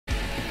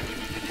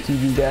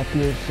TV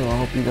Deathmatch, so I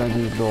hope you guys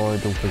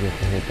enjoyed. Don't forget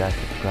to hit that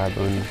subscribe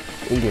button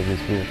and give this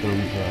video a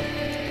thumbs up.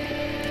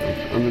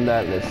 Other than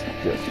that, let's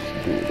just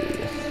do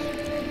this.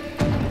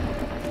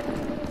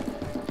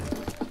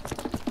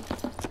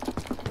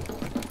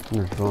 I'm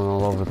just going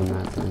all over the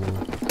map right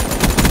now.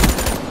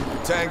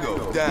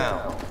 Tango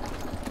down.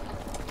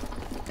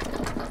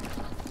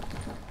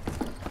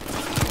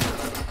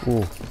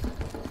 Ooh.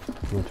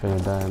 I'm not trying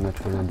to die, I'm not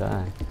trying to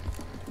die.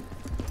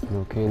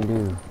 No can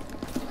do.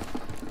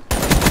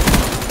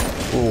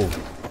 Ooh.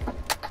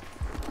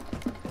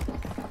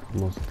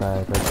 Almost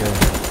died right there.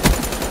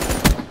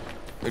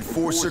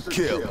 Enforcer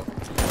kill.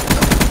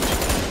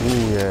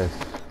 Ooh, yes.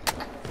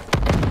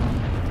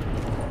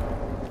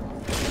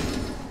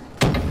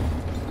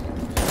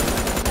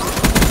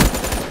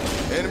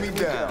 Enemy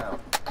down.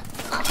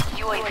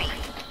 UAV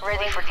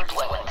ready for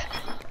deployment.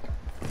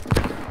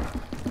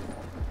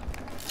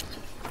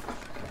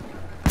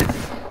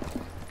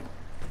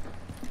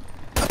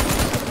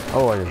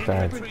 Oh, I just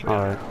died.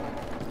 Alright.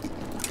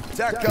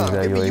 TACCOM,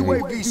 give me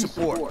UAV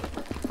support.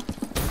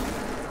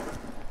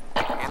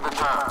 In the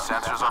turn,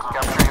 sensors are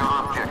capturing your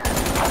objective.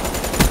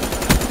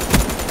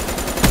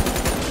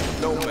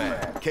 Nomad,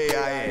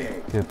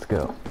 KIA. Let's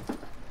go.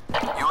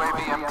 UAV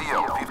MDO,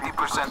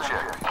 50%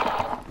 check.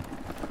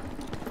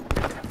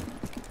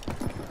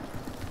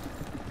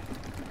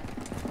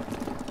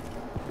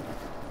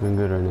 Doing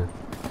good right now.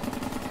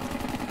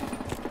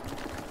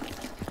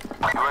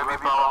 UAV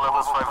power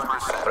levels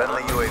 5%.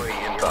 Friendly UAV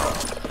inbound.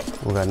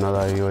 We got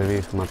another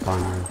UAV for my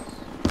partners.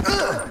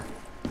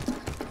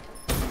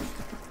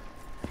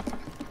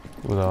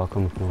 Where they all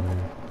coming from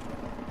here?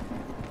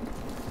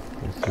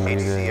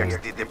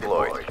 ADCXD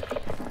deployed.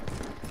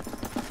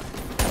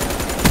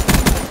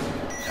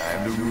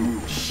 Time to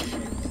move.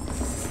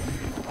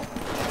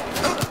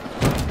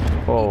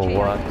 Oh,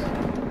 what?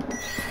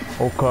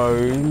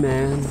 Okay,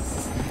 man.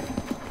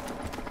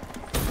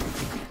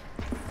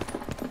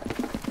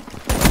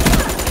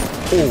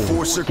 Oh,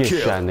 Enforcer get kill.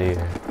 shot in the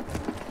air.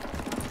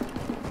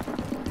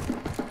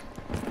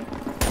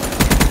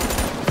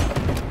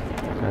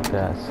 Got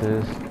that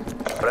assist.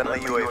 Friendly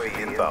UAV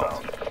inbound.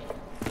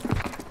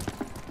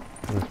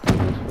 Let's put it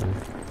this way.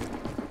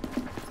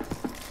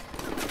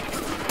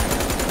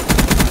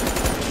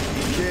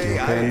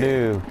 What can I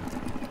do?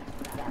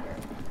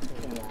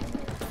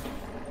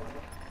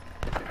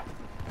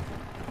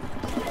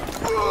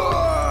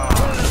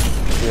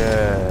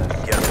 Yeah.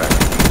 Get back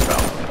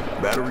inbound.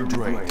 Battery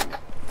drained.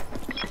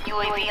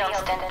 UAV on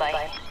standby.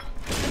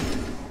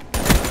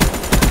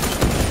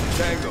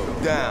 Tango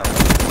down.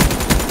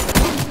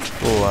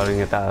 Oh, I didn't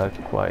get that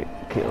quite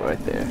kill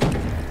right there.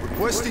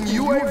 Requesting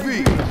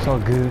UAV. It's all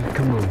good.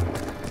 Come on.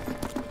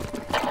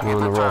 We're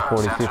on the roll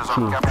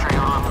 40-15. Capturing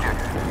your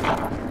objective.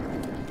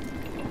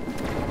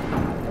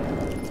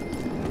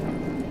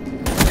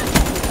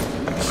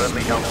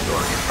 Friendly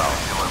Hellstorm inbound.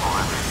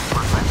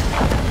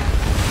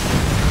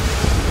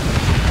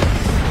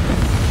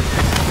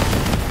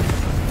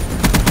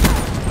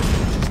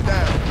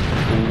 Down.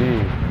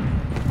 Indeed.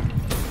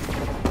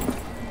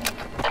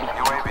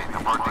 UAV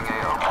departing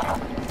AO.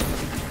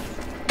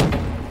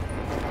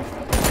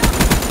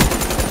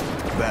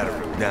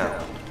 Battery down.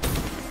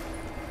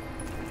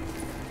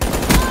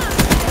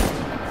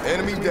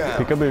 Enemy down.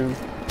 Peekaboo.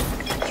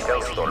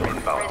 Hellstorm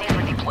inbound. Ready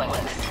for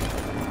deployment.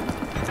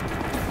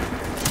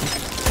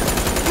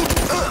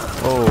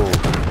 Oh.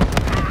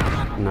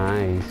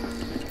 Nice.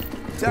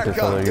 Get this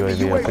other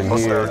UAV up in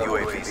Hostile here.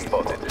 UAV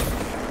spotted.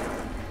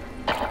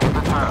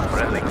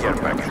 Friendly care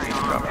package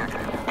inbound.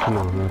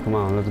 Come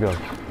on, let's go.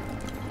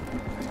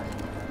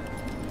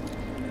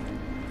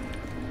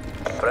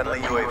 Friendly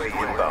UAV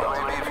inbound.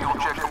 UAV fuel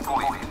check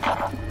completed.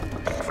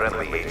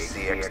 Friendly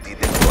HCXD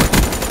deployed.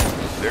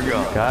 They're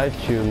gone. Got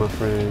you, my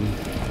friend.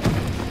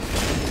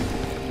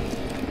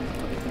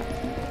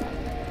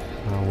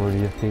 Where do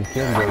you think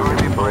you're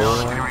going, boy?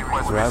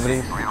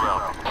 Gravity?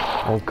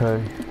 Okay.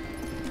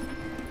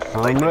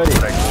 I'm ready.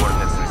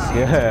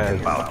 Yes.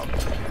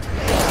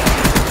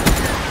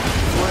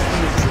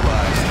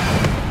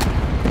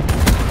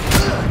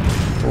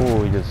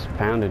 Oh, he just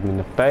pounded me in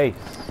the face.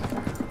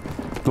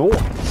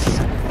 Nice.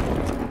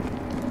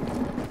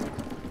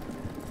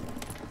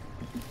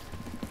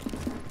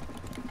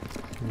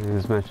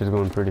 This match is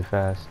going pretty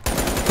fast.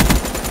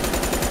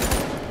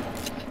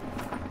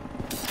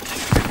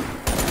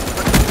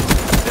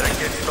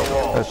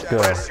 Let's go.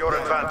 Press your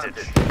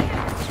advantage.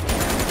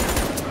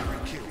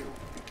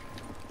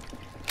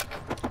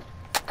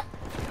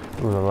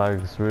 Ooh, the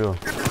lag is real.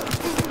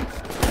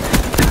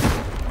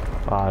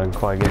 Oh, I didn't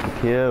quite get the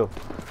kill.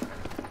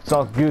 It's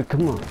all good,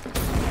 come on.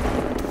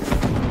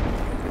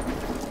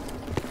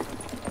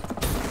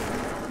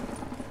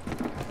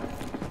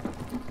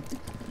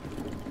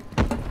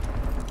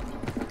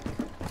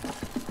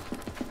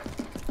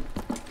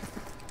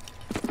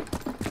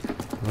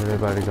 Where'd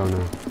everybody go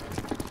now?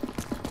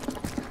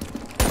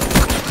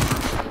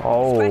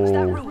 Oh.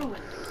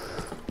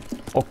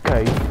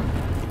 Okay.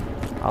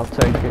 I'll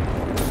take it.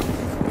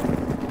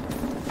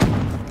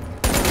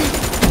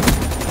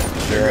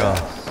 There you go.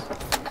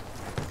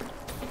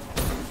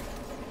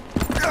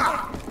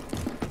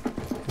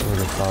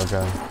 all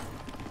good.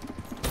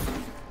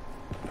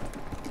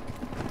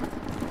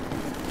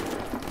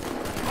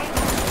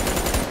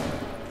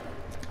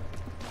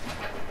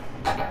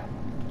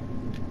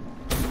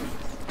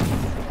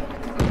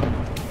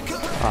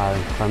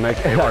 I make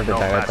it out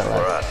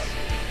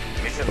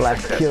the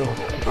last kill.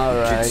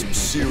 Alright. Kick some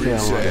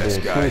serious ass,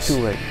 guys.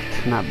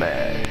 22 not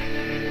bad.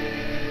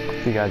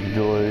 If you guys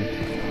enjoyed,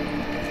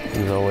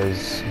 as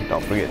always,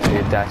 don't forget to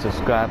hit that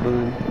subscribe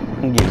button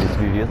and give this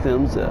video a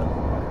thumbs up.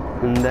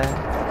 And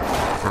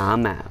that,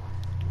 I'm out.